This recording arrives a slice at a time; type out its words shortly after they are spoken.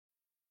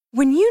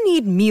When you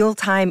need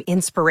mealtime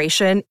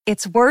inspiration,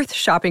 it's worth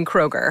shopping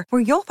Kroger,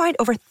 where you'll find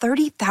over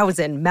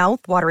 30,000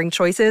 mouth-watering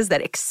choices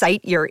that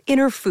excite your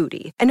inner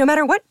foodie. And no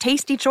matter what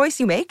tasty choice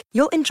you make,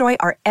 you'll enjoy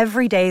our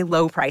everyday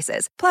low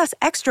prices, plus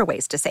extra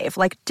ways to save,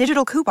 like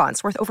digital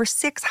coupons worth over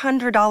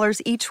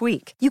 $600 each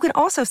week. You can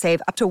also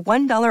save up to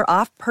 $1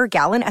 off per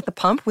gallon at the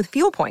pump with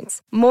fuel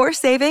points. More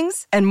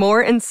savings and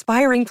more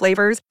inspiring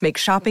flavors make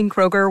shopping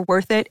Kroger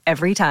worth it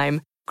every time.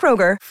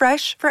 Kroger,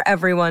 fresh for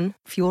everyone.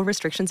 Fuel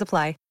restrictions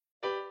apply.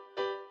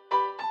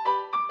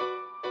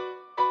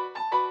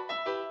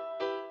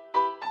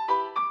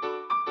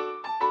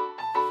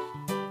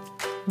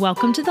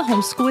 Welcome to the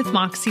Homeschool with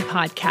Moxie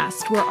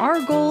podcast, where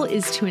our goal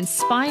is to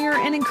inspire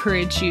and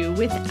encourage you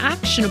with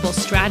actionable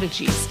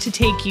strategies to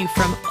take you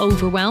from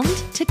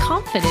overwhelmed to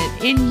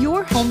confident in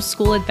your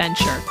homeschool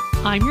adventure.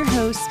 I'm your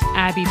host,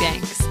 Abby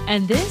Banks,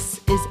 and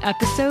this is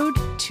episode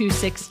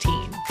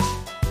 216.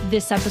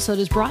 This episode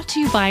is brought to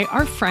you by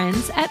our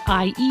friends at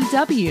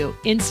IEW,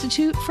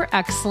 Institute for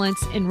Excellence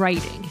in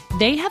Writing.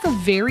 They have a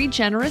very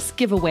generous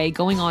giveaway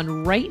going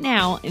on right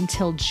now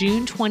until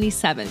June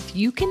 27th.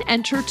 You can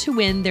enter to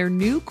win their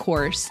new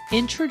course,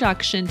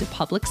 Introduction to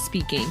Public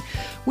Speaking,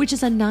 which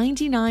is a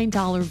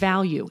 $99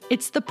 value.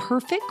 It's the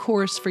perfect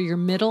course for your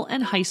middle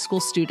and high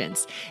school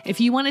students. If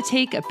you want to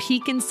take a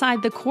peek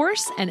inside the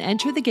course and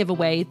enter the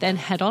giveaway, then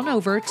head on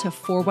over to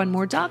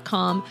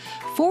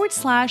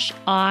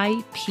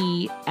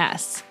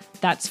 4onemore.com/IPS.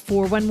 That's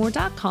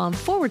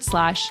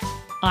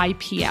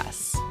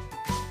 4onemore.com/IPS.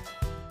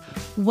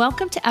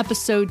 Welcome to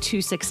episode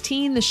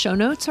 216. The show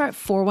notes are at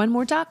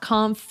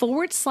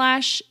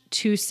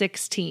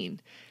 4onemore.com/216.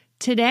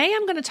 Today,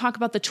 I'm going to talk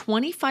about the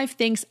 25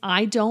 things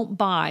I don't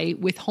buy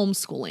with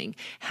homeschooling,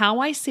 how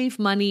I save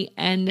money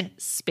and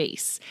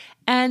space.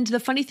 And the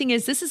funny thing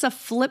is, this is a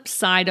flip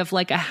side of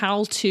like a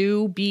how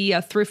to be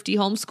a thrifty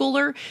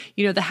homeschooler.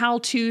 You know, the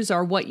how-tos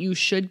are what you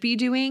should be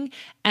doing.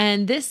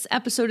 And this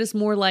episode is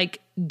more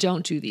like,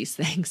 don't do these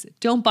things.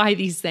 Don't buy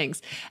these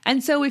things.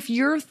 And so if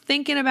you're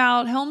thinking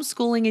about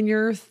homeschooling and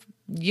you're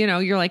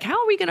like,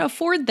 how are we going to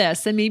afford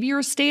this? And maybe you're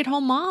a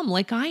stay-at-home mom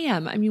like I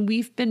am. I mean,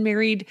 we've been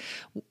married,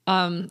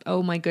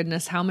 oh my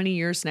goodness, how many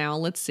years now?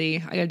 Let's see.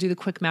 I got to do the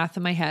quick math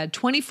in my head.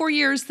 24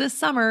 years this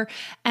summer.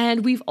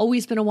 And we've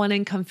always been a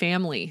one-income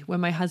family. When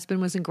my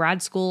husband was in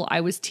grad school, I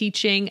was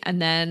teaching,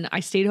 and then I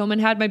stayed home and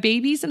had my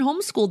babies and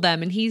homeschooled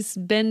them. And he's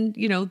been,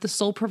 the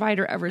sole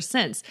provider ever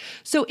since.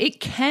 So it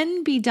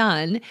can be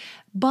done,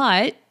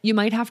 but you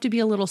might have to be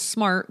a little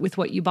smart with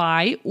what you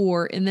buy,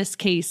 or in this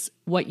case,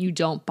 what you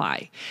don't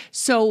buy.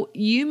 So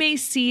you may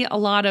see a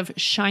lot of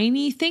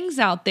shiny things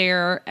out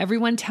there,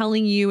 everyone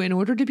telling you in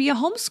order to be a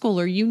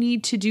homeschooler, you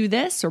need to do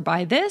this or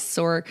buy this,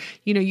 or,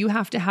 you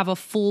have to have a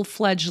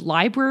full-fledged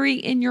library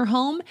in your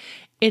home.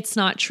 It's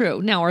not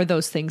true. Now, are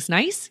those things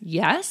nice?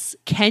 Yes.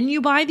 Can you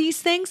buy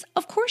these things?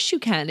 Of course you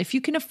can. If you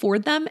can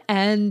afford them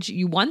and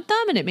you want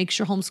them and it makes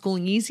your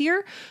homeschooling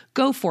easier,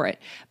 go for it.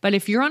 But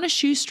if you're on a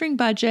shoestring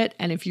budget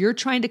and if you're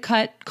trying to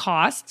cut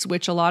costs,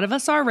 which a lot of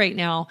us are right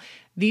now,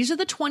 these are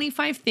the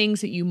 25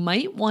 things that you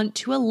might want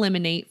to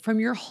eliminate from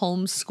your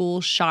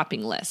homeschool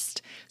shopping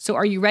list. So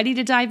are you ready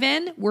to dive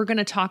in? We're going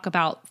to talk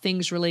about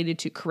things related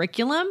to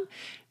curriculum,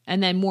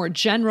 and then more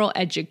general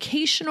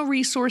educational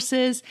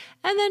resources,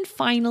 and then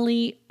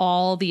finally,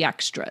 all the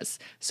extras.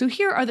 So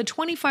here are the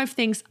 25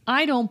 things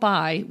I don't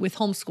buy with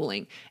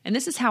homeschooling, and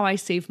this is how I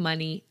save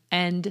money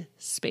and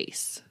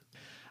space.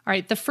 All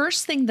right, the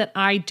first thing that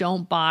I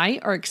don't buy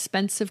are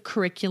expensive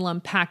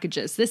curriculum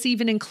packages. This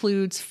even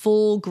includes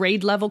full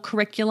grade level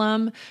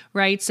curriculum,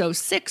 right? So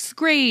 6th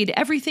grade,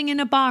 everything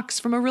in a box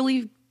from a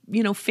really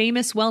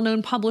famous,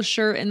 well-known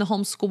publisher in the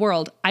homeschool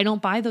world. I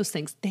don't buy those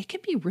things. They can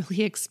be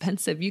really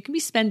expensive. You can be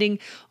spending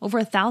over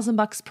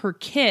 $1,000 per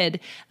kid.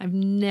 I've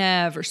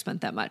never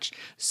spent that much.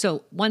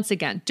 So once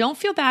again, don't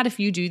feel bad if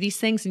you do these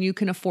things and you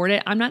can afford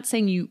it. I'm not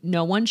saying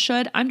no one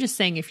should. I'm just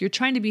saying if you're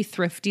trying to be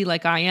thrifty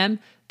like I am,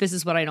 this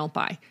is what I don't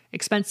buy.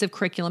 Expensive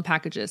curriculum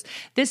packages.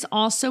 This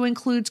also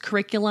includes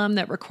curriculum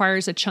that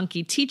requires a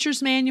chunky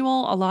teacher's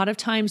manual. A lot of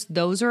times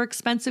those are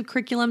expensive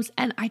curriculums,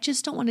 and I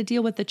just don't want to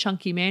deal with the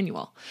chunky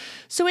manual.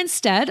 So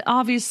instead,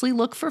 obviously,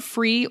 look for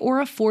free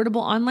or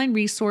affordable online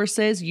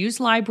resources, use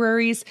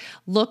libraries,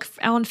 look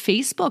on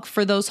Facebook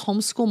for those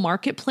homeschool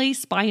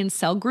marketplace buy and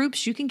sell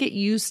groups. You can get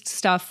used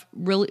stuff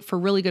for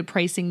really good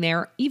pricing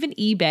there. Even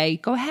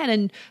eBay, go ahead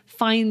and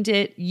find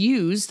it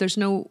used. There's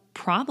no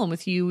problem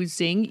with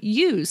using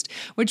used,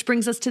 which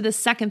brings us to the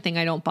second thing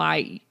I don't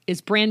buy is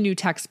brand new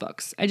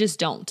textbooks. I just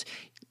don't.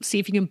 See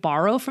if you can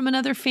borrow from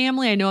another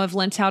family. I know I've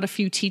lent out a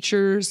few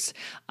teachers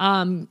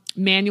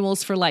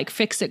manuals for like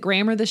Fix-It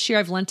Grammar this year.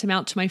 I've lent them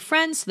out to my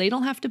friends so they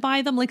don't have to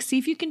buy them. Like, see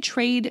if you can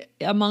trade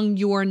among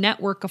your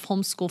network of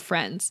homeschool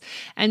friends.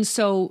 And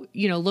so,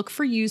 look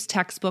for used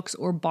textbooks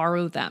or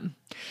borrow them.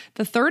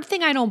 The third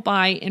thing I don't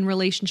buy in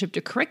relationship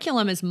to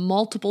curriculum is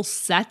multiple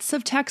sets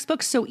of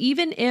textbooks. So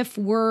even if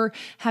we're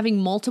having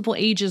multiple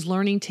ages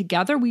learning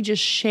together, we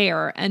just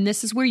share. And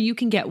this is where you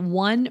can get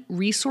one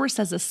resource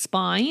as a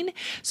spine.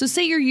 So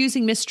say you're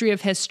using Mystery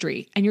of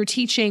History and you're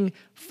teaching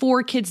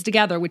 4 kids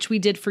together, which we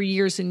did for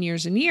years and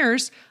years and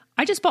years,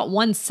 I just bought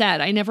one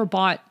set. I never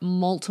bought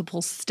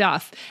multiple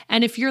stuff.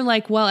 And if you're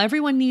like, well,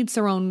 everyone needs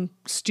their own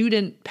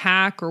student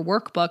pack or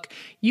workbook,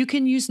 you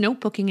can use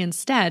notebooking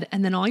instead.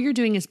 And then all you're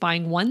doing is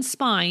buying one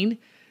spine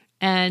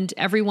and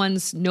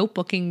everyone's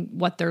notebooking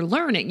what they're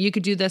learning. You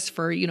could do this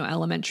for,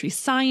 elementary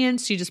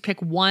science. You just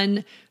pick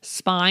one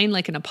spine,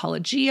 like an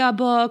Apologia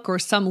book or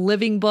some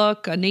living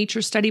book, a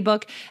nature study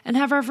book, and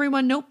have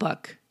everyone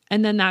notebook.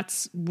 And then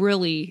that's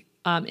really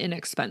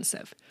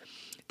inexpensive.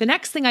 The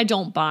next thing I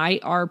don't buy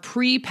are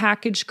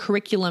pre-packaged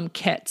curriculum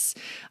kits.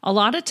 A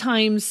lot of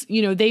times,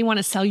 they want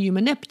to sell you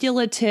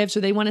manipulatives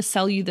or they want to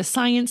sell you the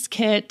science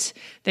kit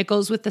that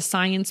goes with the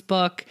science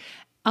book.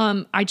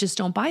 I just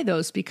don't buy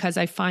those because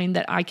I find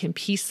that I can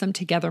piece them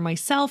together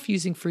myself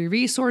using free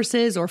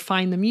resources or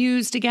find them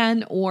used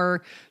again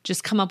or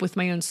just come up with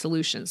my own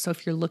solutions. So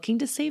if you're looking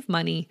to save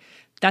money,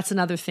 that's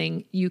another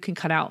thing you can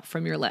cut out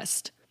from your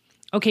list.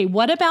 Okay,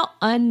 what about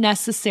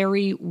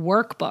unnecessary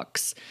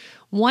workbooks?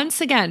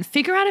 Once again,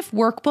 figure out if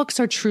workbooks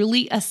are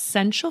truly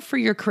essential for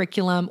your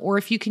curriculum or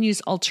if you can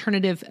use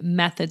alternative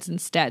methods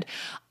instead.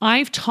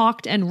 I've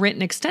talked and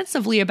written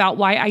extensively about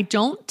why I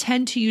don't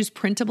tend to use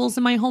printables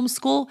in my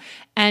homeschool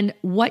and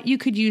what you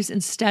could use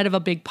instead of a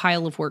big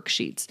pile of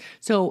worksheets.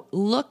 So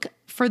look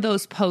for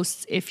those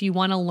posts if you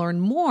want to learn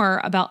more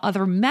about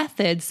other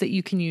methods that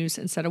you can use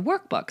instead of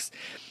workbooks.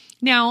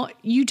 Now,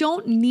 you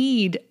don't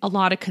need a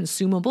lot of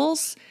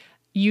consumables.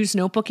 Use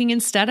notebooking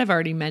instead. I've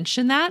already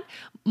mentioned that.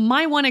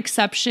 My one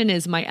exception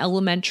is my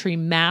elementary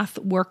math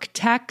work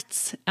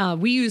texts.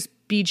 We use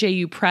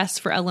BJU Press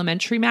for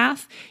elementary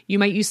math. You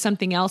might use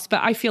something else, but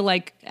I feel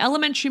like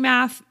elementary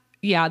math,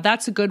 yeah,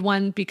 that's a good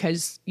one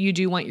because you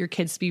do want your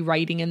kids to be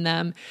writing in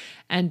them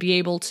and be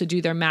able to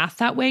do their math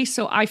that way.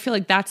 So I feel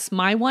like that's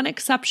my one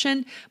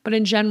exception, but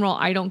in general,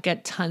 I don't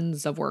get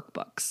tons of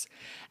workbooks.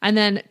 And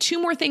then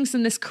 2 more things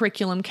in this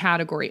curriculum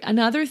category.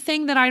 Another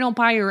thing that I don't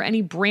buy are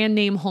any brand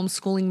name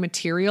homeschooling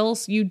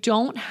materials. You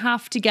don't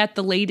have to get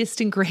the latest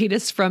and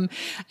greatest from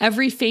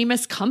every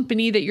famous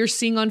company that you're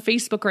seeing on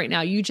Facebook right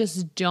now. You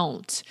just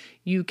don't.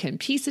 You can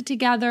piece it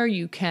together.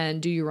 You can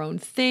do your own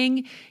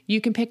thing.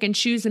 You can pick and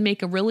choose and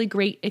make a really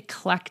great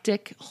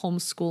eclectic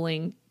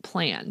homeschooling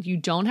plan. You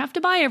don't have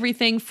to buy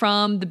everything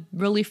from the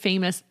really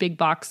famous big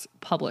box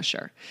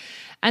publisher.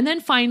 And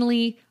then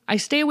finally, I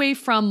stay away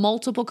from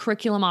multiple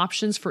curriculum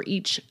options for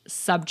each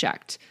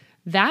subject.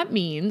 That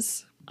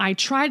means I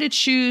try to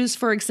choose,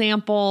 for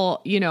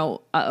example,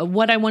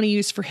 what I want to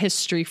use for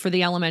history for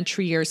the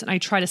elementary years, and I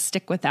try to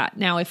stick with that.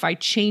 Now, if I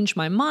change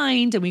my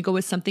mind and we go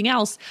with something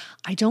else,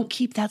 I don't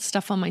keep that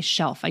stuff on my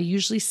shelf. I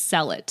usually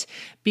sell it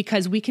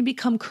because we can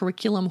become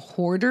curriculum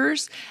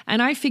hoarders.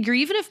 And I figure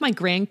even if my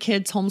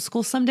grandkids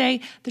homeschool someday,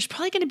 there's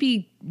probably going to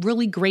be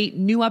really great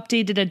new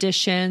updated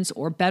editions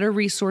or better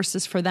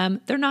resources for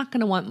them. They're not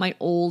going to want my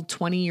old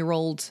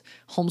 20-year-old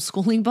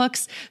homeschooling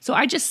books. So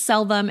I just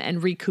sell them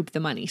and recoup the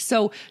money.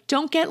 So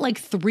don't get like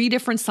 3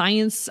 different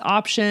science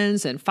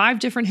options and 5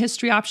 different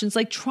history options.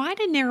 Like try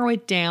to narrow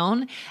it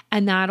down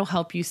and that'll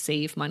help you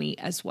save money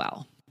as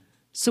well.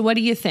 So what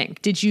do you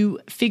think? Did you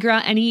figure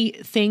out any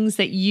things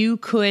that you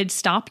could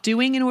stop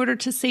doing in order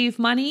to save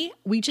money?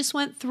 We just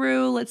went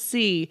through,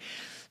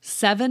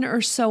 7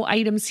 or so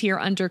items here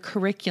under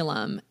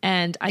curriculum.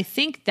 And I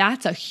think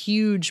that's a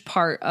huge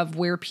part of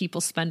where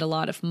people spend a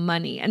lot of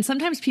money. And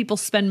sometimes people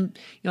spend,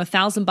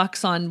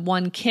 $1,000 on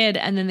one kid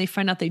and then they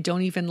find out they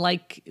don't even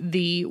like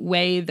the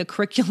way the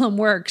curriculum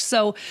works.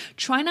 So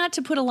try not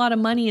to put a lot of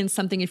money in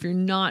something if you're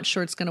not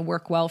sure it's going to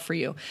work well for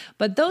you.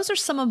 But those are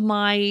some of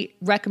my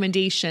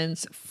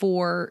recommendations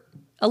for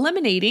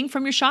eliminating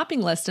from your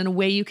shopping list and a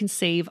way you can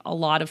save a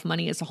lot of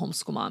money as a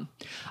homeschool mom.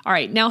 All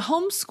right, now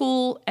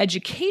homeschool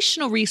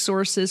educational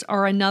resources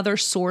are another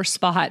sore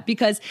spot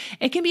because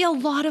it can be a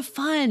lot of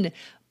fun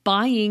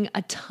buying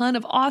a ton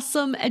of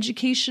awesome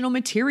educational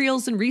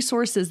materials and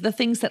resources, the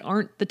things that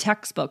aren't the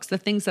textbooks, the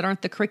things that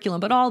aren't the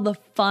curriculum, but all the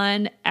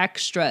fun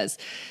extras.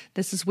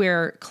 This is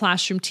where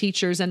classroom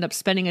teachers end up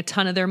spending a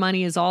ton of their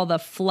money is all the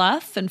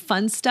fluff and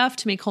fun stuff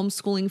to make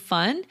homeschooling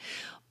fun.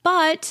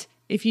 But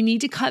if you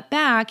need to cut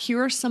back,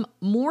 here are some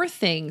more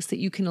things that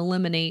you can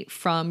eliminate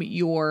from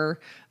your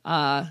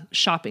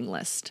shopping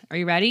list. Are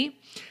you ready?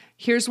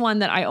 Here's one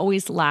that I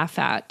always laugh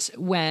at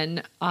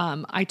when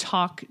I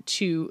talk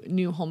to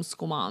new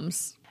homeschool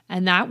moms.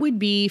 And that would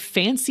be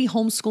fancy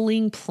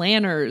homeschooling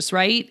planners,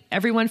 right?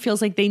 Everyone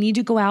feels like they need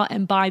to go out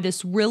and buy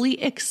this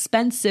really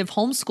expensive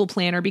homeschool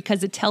planner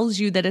because it tells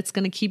you that it's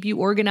going to keep you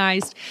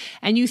organized.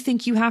 And you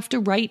think you have to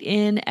write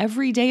in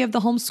every day of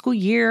the homeschool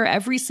year,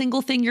 every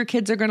single thing your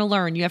kids are going to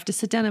learn. You have to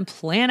sit down and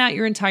plan out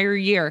your entire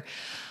year.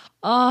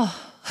 Oh,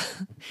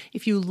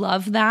 if you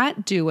love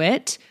that, do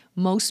it.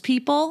 Most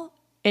people,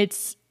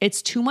 it's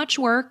too much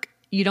work.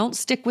 You don't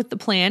stick with the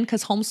plan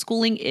because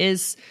homeschooling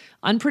is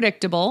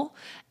unpredictable.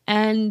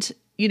 And,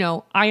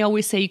 I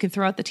always say you can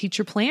throw out the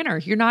teacher planner.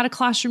 You're not a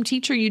classroom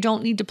teacher. You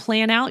don't need to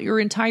plan out your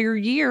entire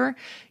year.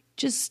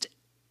 Just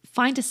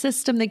find a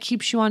system that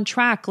keeps you on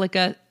track, like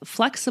a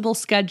flexible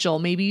schedule.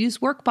 Maybe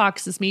use work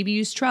boxes, maybe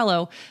use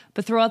Trello,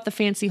 but throw out the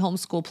fancy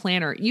homeschool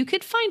planner. You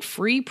could find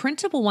free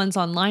printable ones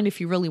online if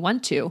you really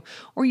want to,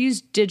 or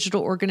use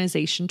digital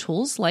organization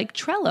tools like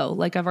Trello,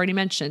 like I've already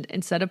mentioned,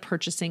 instead of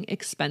purchasing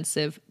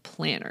expensive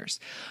planners.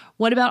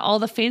 What about all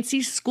the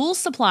fancy school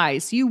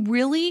supplies? You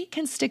really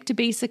can stick to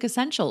basic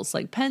essentials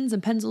like pens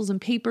and pencils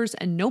and papers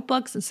and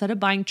notebooks instead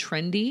of buying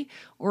trendy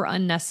or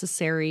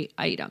unnecessary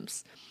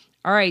items.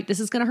 All right, this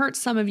is going to hurt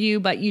some of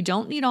you, but you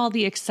don't need all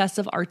the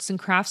excessive arts and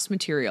crafts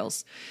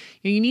materials.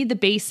 You need the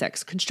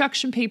basics: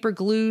 construction paper,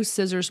 glue,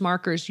 scissors,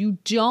 markers. You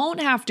don't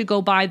have to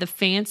go buy the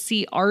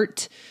fancy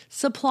art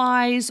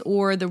supplies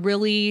or the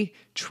really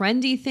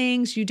trendy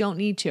things. You don't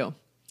need to.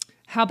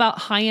 How about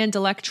high-end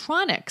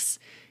electronics?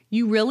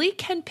 You really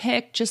can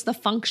pick just the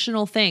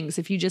functional things.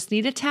 If you just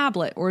need a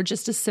tablet or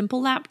just a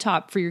simple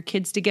laptop for your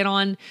kids to get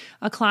on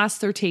a class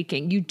they're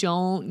taking, you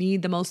don't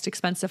need the most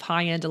expensive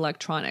high-end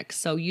electronics,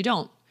 so you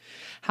don't.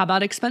 How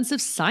about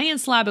expensive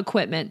science lab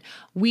equipment?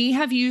 We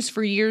have used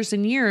for years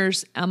and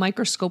years a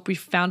microscope we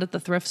found at the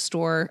thrift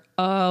store.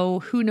 Oh,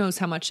 who knows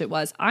how much it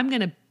was. I'm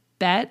going to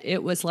bet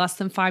it was less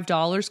than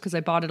 $5 because I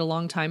bought it a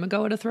long time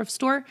ago at a thrift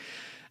store,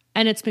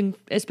 and it's been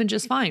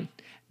just fine.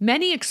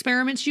 Many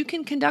experiments you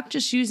can conduct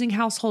just using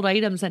household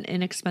items and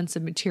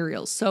inexpensive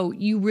materials. So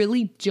you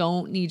really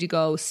don't need to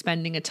go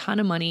spending a ton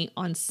of money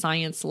on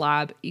science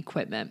lab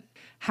equipment.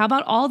 How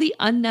about all the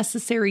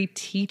unnecessary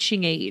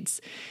teaching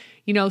aids?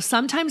 You know,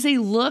 sometimes they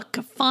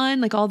look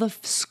fun, like all the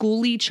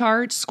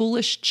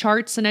schoolish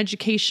charts and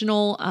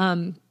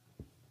educational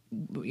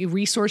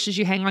resources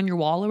you hang on your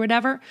wall or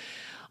whatever.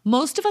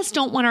 Most of us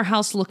don't want our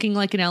house looking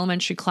like an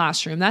elementary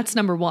classroom. That's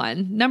number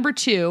one. Number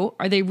two,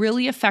 are they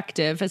really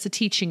effective as a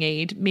teaching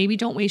aid? Maybe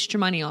don't waste your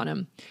money on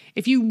them.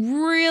 If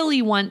you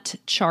really want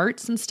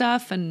charts and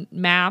stuff and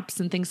maps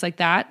and things like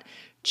that,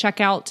 check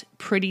out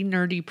Pretty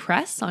Nerdy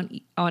Press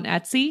on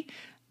Etsy.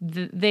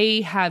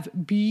 They have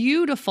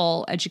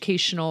beautiful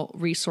educational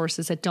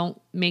resources that don't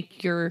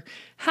make your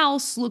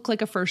house look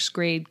like a first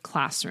grade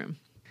classroom.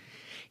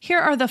 Here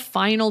are the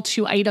final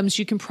two items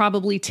you can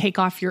probably take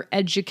off your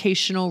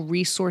educational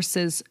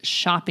resources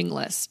shopping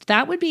list.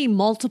 That would be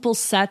multiple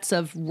sets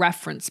of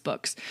reference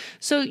books.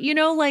 So, you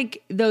know,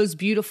 like those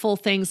beautiful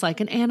things like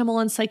an animal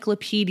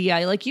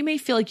encyclopedia, like you may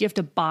feel like you have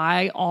to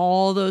buy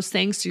all those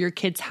things so your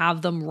kids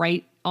have them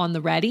right on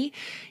the ready.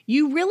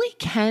 You really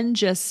can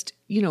just,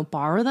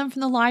 borrow them from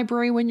the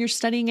library when you're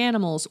studying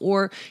animals,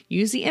 or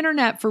use the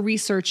internet for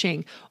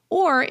researching.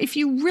 Or if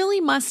you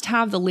really must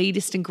have the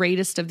latest and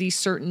greatest of these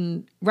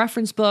certain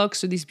reference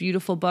books or these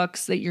beautiful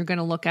books that you're going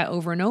to look at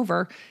over and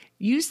over,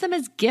 use them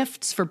as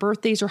gifts for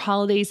birthdays or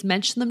holidays.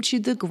 Mention them to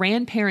the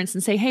grandparents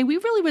and say, hey, we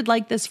really would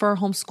like this for our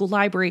homeschool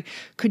library.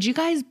 Could you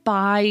guys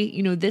buy,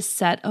 this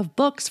set of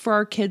books for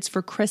our kids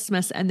for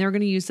Christmas? And they're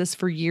going to use this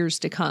for years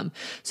to come.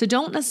 So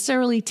don't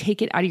necessarily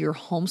take it out of your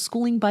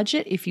homeschooling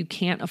budget if you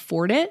can't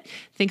afford it.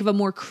 Think of a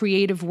more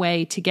creative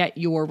way to get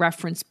your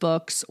reference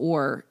books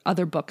or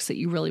other books that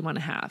you really want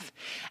to have.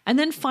 And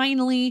then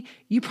finally,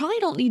 you probably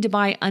don't need to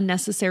buy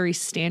unnecessary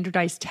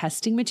standardized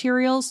testing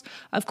materials.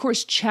 Of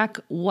course, check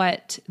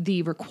what the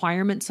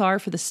requirements are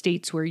for the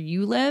states where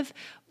you live,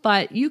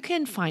 but you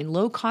can find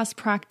low-cost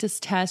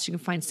practice tests. You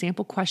can find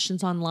sample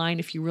questions online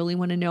if you really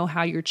want to know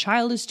how your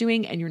child is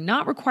doing and you're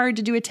not required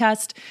to do a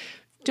test.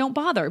 Don't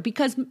bother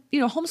because,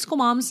 homeschool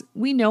moms,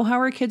 we know how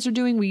our kids are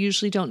doing. We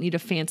usually don't need a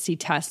fancy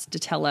test to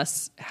tell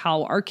us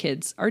how our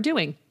kids are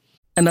doing.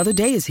 Another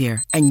day is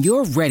here and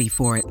you're ready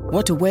for it.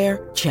 What to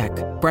wear? Check.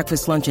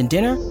 Breakfast, lunch, and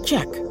dinner?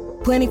 Check.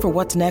 Planning for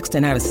what's next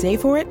and how to save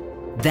for it?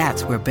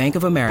 That's where Bank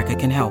of America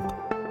can help.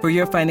 For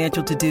your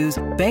financial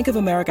to-dos, Bank of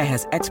America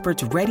has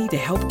experts ready to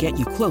help get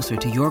you closer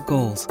to your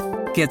goals.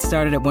 Get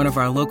started at one of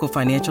our local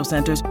financial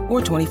centers or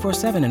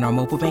 24/7 in our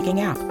mobile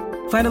banking app.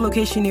 Find a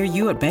location near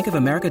you at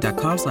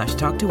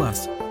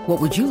bankofamerica.com/talktous.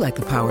 What would you like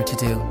the power to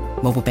do?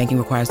 Mobile banking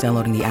requires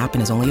downloading the app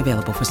and is only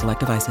available for select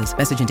devices.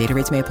 Message and data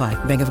rates may apply.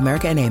 Bank of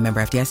America N.A., member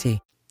FDIC.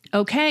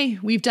 Okay,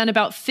 we've done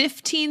about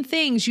 15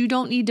 things you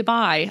don't need to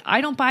buy.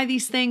 I don't buy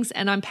these things,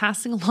 and I'm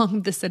passing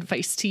along this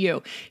advice to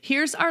you.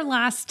 Here's our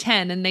last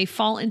 10, and they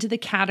fall into the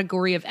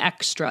category of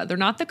extra. They're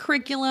not the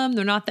curriculum,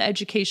 they're not the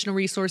educational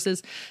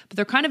resources, but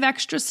they're kind of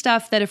extra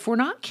stuff that if we're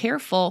not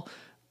careful,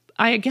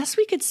 I guess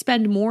we could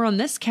spend more on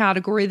this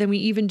category than we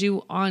even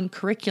do on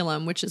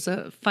curriculum, which is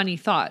a funny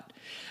thought.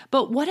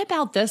 But what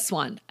about this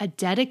one? A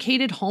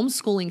dedicated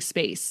homeschooling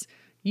space.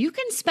 You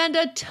can spend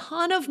a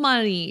ton of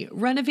money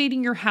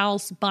renovating your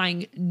house,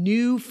 buying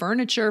new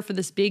furniture for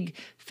this big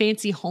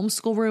fancy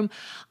homeschool room.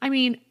 I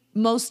mean,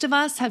 most of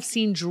us have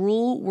seen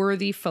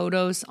drool-worthy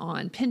photos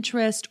on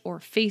Pinterest or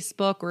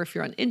Facebook, or if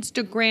you're on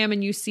Instagram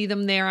and you see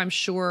them there, I'm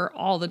sure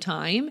all the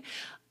time.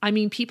 I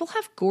mean, people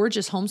have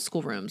gorgeous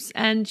homeschool rooms,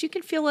 and you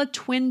can feel a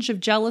twinge of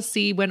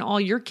jealousy when all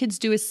your kids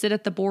do is sit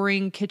at the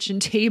boring kitchen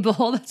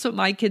table. That's what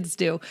my kids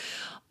do.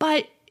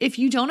 But if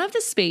you don't have the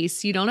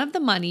space, you don't have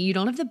the money, you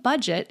don't have the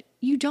budget,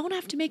 you don't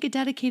have to make a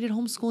dedicated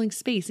homeschooling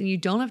space, and you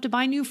don't have to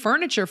buy new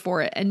furniture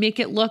for it and make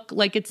it look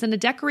like it's in a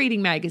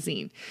decorating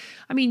magazine.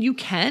 I mean, you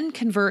can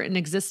convert an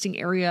existing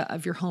area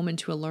of your home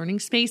into a learning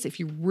space if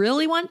you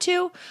really want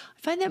to. I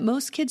find that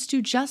most kids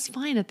do just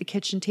fine at the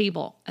kitchen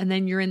table. And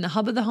then you're in the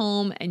hub of the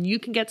home and you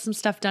can get some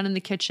stuff done in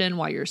the kitchen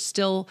while you're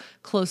still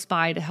close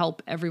by to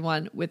help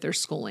everyone with their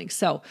schooling.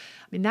 So,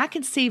 I mean, that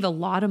can save a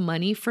lot of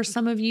money for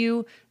some of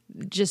you.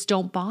 Just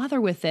don't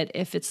bother with it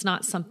if it's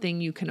not something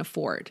you can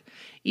afford.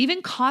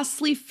 Even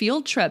costly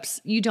field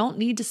trips, you don't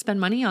need to spend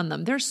money on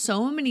them. There's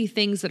so many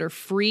things that are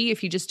free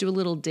if you just do a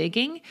little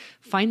digging.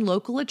 Find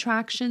local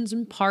attractions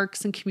and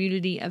parks and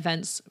community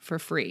events for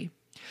free.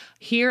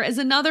 Here is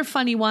another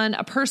funny one,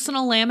 a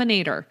personal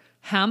laminator.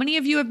 How many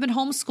of you have been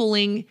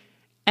homeschooling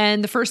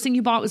and the first thing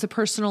you bought was a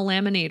personal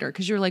laminator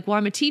because you're like, well,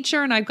 I'm a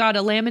teacher and I've got to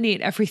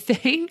laminate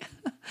everything?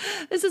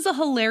 This is a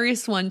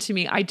hilarious one to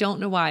me. I don't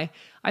know why.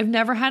 I've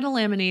never had a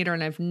laminator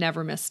and I've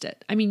never missed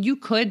it. I mean, you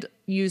could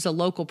use a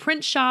local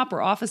print shop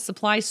or office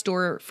supply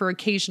store for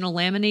occasional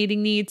laminating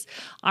needs.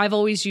 I've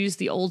always used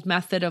the old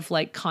method of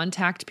like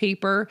contact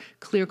paper,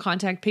 clear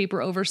contact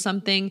paper over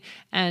something,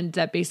 and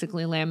that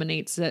basically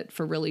laminates it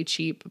for really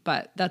cheap.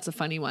 But that's a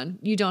funny one.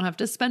 You don't have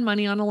to spend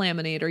money on a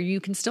laminator. You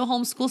can still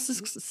homeschool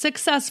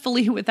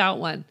successfully without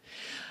one.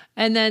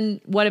 And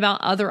then what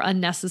about other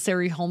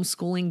unnecessary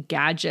homeschooling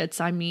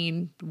gadgets? I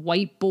mean,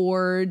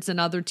 whiteboards and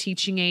other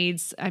teaching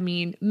aids. I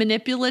mean,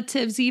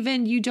 manipulatives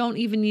even. You don't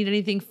even need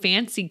anything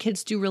fancy.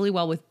 Kids do really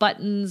well with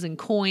buttons and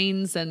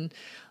coins and,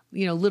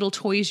 little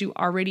toys you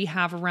already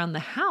have around the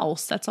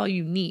house. That's all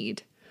you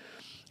need.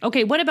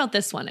 Okay, what about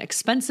this one?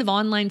 Expensive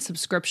online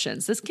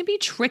subscriptions. This can be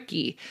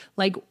tricky.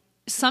 Like,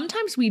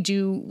 sometimes we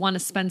do want to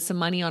spend some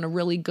money on a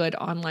really good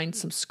online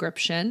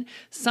subscription.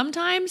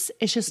 Sometimes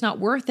it's just not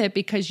worth it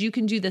because you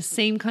can do the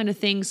same kind of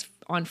things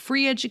on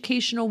free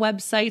educational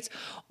websites.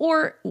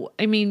 Or,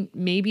 I mean,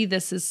 maybe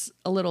this is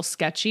a little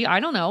sketchy. I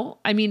don't know.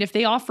 I mean, if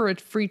they offer a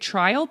free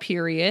trial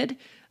period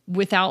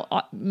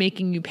without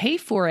making you pay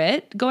for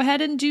it, go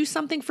ahead and do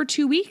something for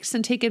 2 weeks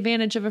and take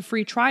advantage of a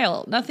free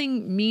trial.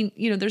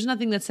 There's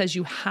nothing that says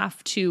you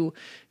have to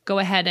go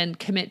ahead and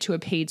commit to a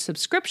paid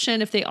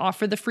subscription. If they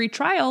offer the free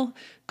trial,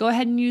 go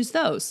ahead and use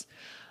those.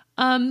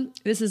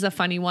 This is a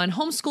funny one.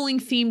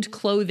 Homeschooling themed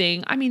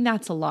clothing. I mean,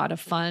 that's a lot of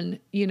fun,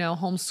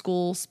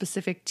 homeschool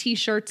specific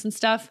t-shirts and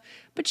stuff,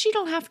 but you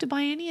don't have to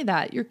buy any of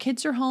that. Your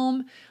kids are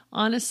home.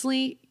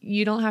 Honestly,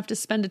 you don't have to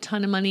spend a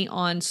ton of money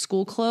on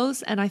school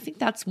clothes. And I think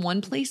that's one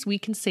place we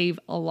can save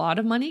a lot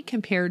of money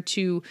compared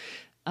to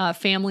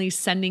families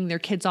sending their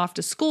kids off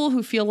to school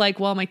who feel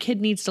like, well, my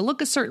kid needs to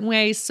look a certain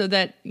way so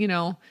that,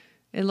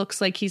 it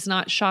looks like he's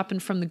not shopping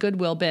from the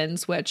Goodwill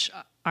bins, which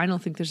I don't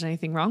think there's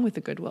anything wrong with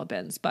the Goodwill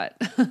bins, but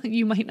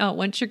you might not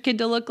want your kid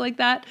to look like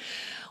that.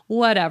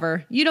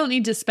 Whatever. You don't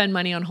need to spend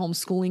money on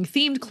homeschooling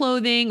themed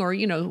clothing or,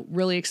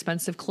 really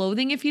expensive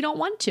clothing if you don't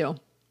want to.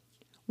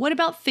 What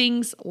about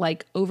things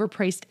like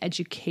overpriced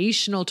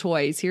educational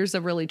toys? Here's a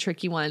really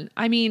tricky one.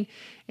 I mean,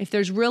 if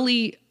there's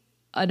really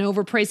an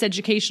overpriced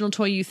educational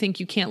toy you think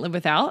you can't live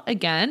without,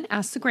 again,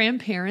 ask the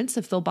grandparents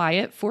if they'll buy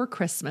it for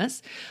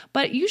Christmas.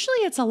 But usually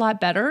it's a lot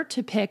better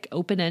to pick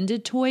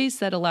open-ended toys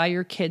that allow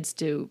your kids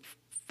to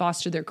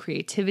foster their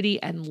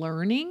creativity and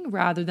learning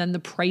rather than the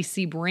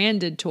pricey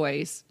branded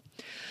toys.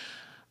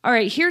 All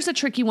right, here's a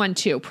tricky one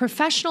too.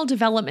 Professional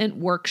development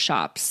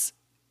workshops.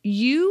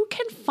 You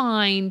can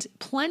find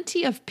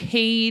plenty of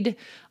paid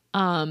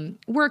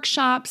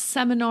workshops,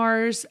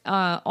 seminars,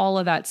 all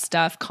of that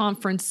stuff,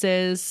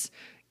 conferences,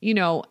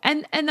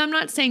 and I'm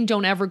not saying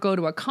don't ever go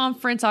to a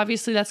conference.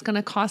 Obviously, that's going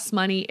to cost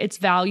money. It's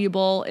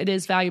valuable. It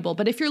is valuable.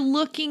 But if you're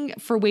looking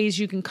for ways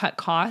you can cut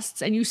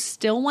costs and you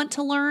still want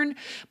to learn,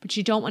 but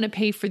you don't want to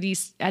pay for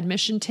these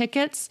admission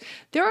tickets,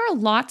 there are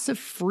lots of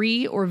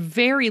free or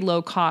very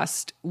low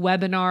cost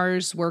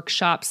webinars,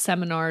 workshops,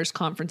 seminars,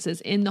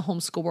 conferences in the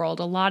homeschool world.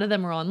 A lot of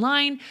them are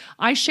online.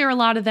 I share a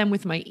lot of them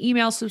with my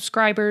email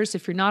subscribers.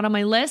 If you're not on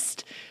my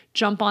list,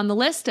 jump on the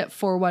list at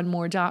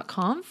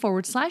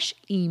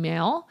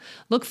 4onemore.com/email.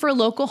 Look for a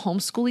local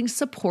homeschooling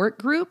support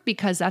group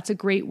because that's a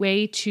great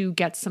way to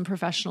get some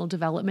professional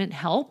development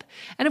help.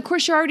 And of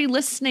course, you're already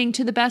listening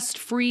to the best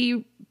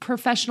free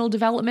professional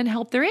development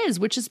help there is,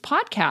 which is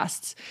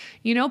podcasts.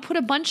 Put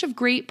a bunch of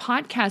great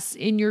podcasts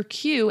in your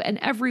queue, and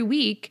every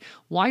week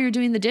while you're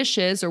doing the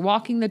dishes or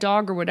walking the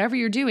dog or whatever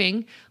you're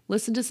doing,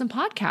 listen to some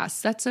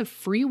podcasts. That's a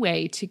free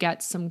way to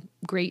get some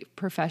great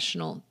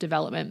professional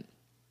development.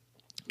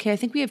 Okay, I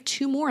think we have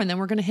 2 more and then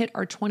we're going to hit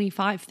our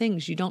 25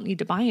 things you don't need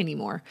to buy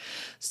anymore.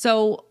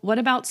 So what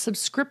about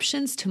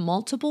subscriptions to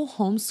multiple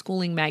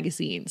homeschooling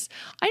magazines?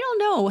 I don't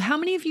know. How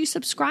many of you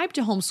subscribe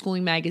to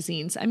homeschooling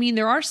magazines? I mean,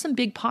 there are some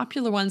big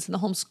popular ones in the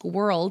homeschool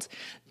world.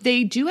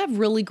 They do have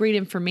really great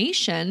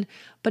information,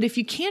 but if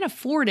you can't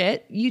afford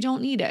it, you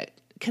don't need it.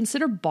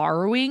 consider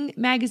borrowing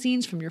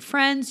magazines from your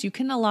friends. You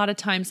can a lot of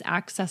times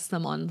access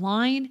them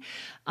online.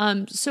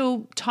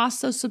 So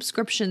toss those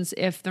subscriptions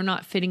if they're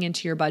not fitting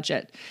into your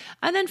budget.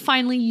 And then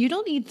finally, you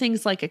don't need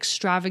things like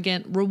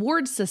extravagant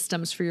reward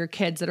systems for your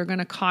kids that are going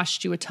to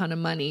cost you a ton of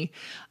money.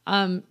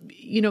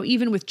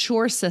 Even with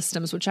chore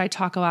systems, which I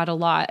talk about a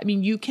lot. I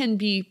mean, you can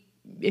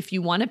if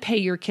you want to pay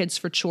your kids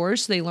for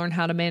chores so they learn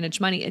how to manage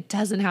money, it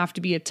doesn't have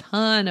to be a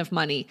ton of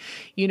money.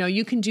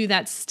 You can do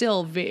that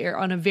still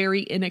on a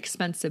very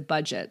inexpensive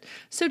budget.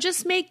 So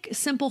just make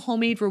simple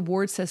homemade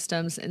reward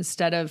systems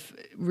instead of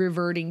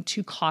reverting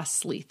to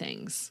costly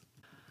things.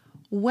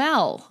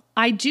 Well,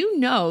 I do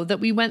know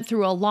that we went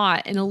through a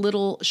lot in a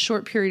little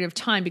short period of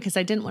time because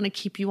I didn't want to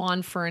keep you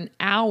on for an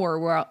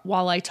hour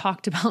while I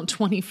talked about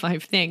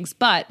 25 things.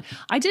 But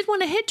I did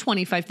want to hit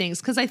 25 things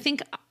because I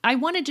think I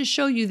wanted to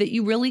show you that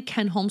you really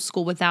can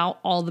homeschool without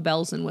all the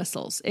bells and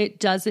whistles. It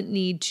doesn't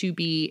need to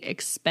be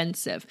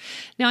expensive.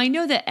 Now, I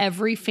know that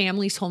every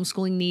family's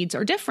homeschooling needs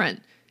are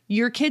different.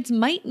 Your kids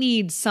might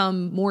need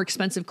some more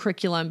expensive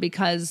curriculum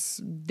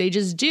because they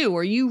just do,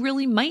 or you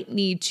really might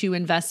need to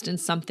invest in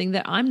something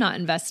that I'm not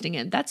investing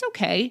in. That's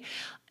okay.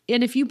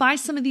 And if you buy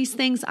some of these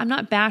things, I'm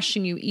not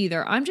bashing you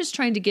either. I'm just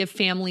trying to give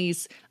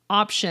families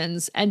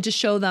options and to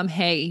show them,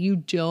 hey, you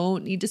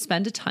don't need to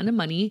spend a ton of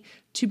money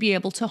to be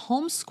able to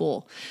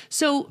homeschool.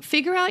 So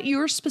figure out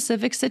your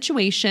specific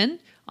situation.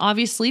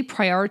 Obviously,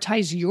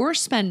 prioritize your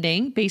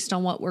spending based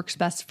on what works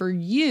best for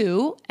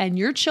you and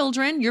your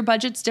children. Your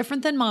budget's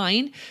different than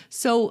mine.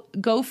 So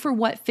go for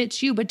what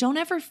fits you, but don't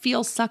ever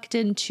feel sucked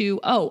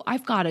into, oh,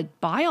 I've got to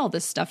buy all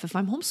this stuff if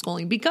I'm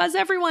homeschooling, because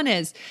everyone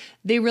is.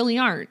 They really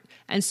aren't.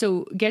 And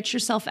so get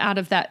yourself out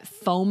of that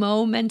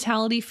FOMO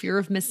mentality, fear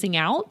of missing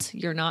out.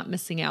 You're not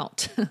missing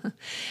out.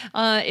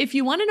 If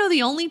you want to know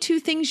the only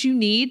 2 things you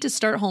need to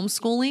start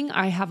homeschooling,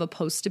 I have a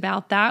post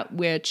about that,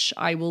 which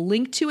I will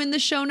link to in the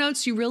show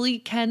notes. You really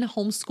can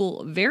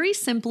homeschool very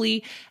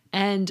simply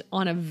and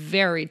on a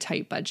very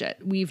tight budget.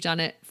 We've done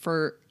it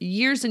for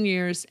years and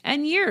years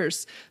and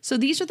years. So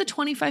these are the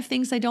 25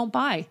 things I don't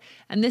buy.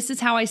 And this is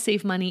how I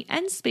save money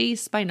and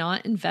space by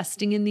not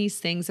investing in these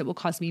things that will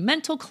cause me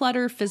mental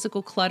clutter,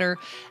 physical clutter,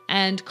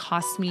 and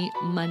cost me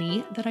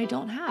money that I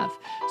don't have.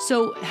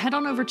 So head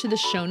on over to the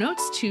show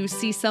notes to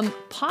see some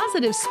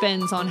positive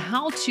spins on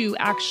how to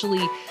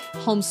actually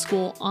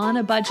homeschool on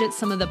a budget,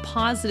 some of the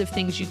positive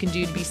things you can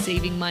do to be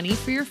saving money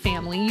for your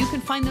family. You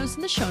can find those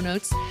in the show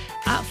notes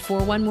at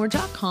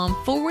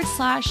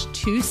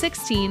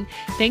 4onemore.com/216.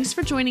 Thanks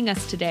for joining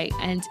us today.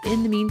 And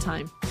in the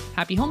meantime,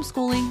 happy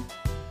homeschooling.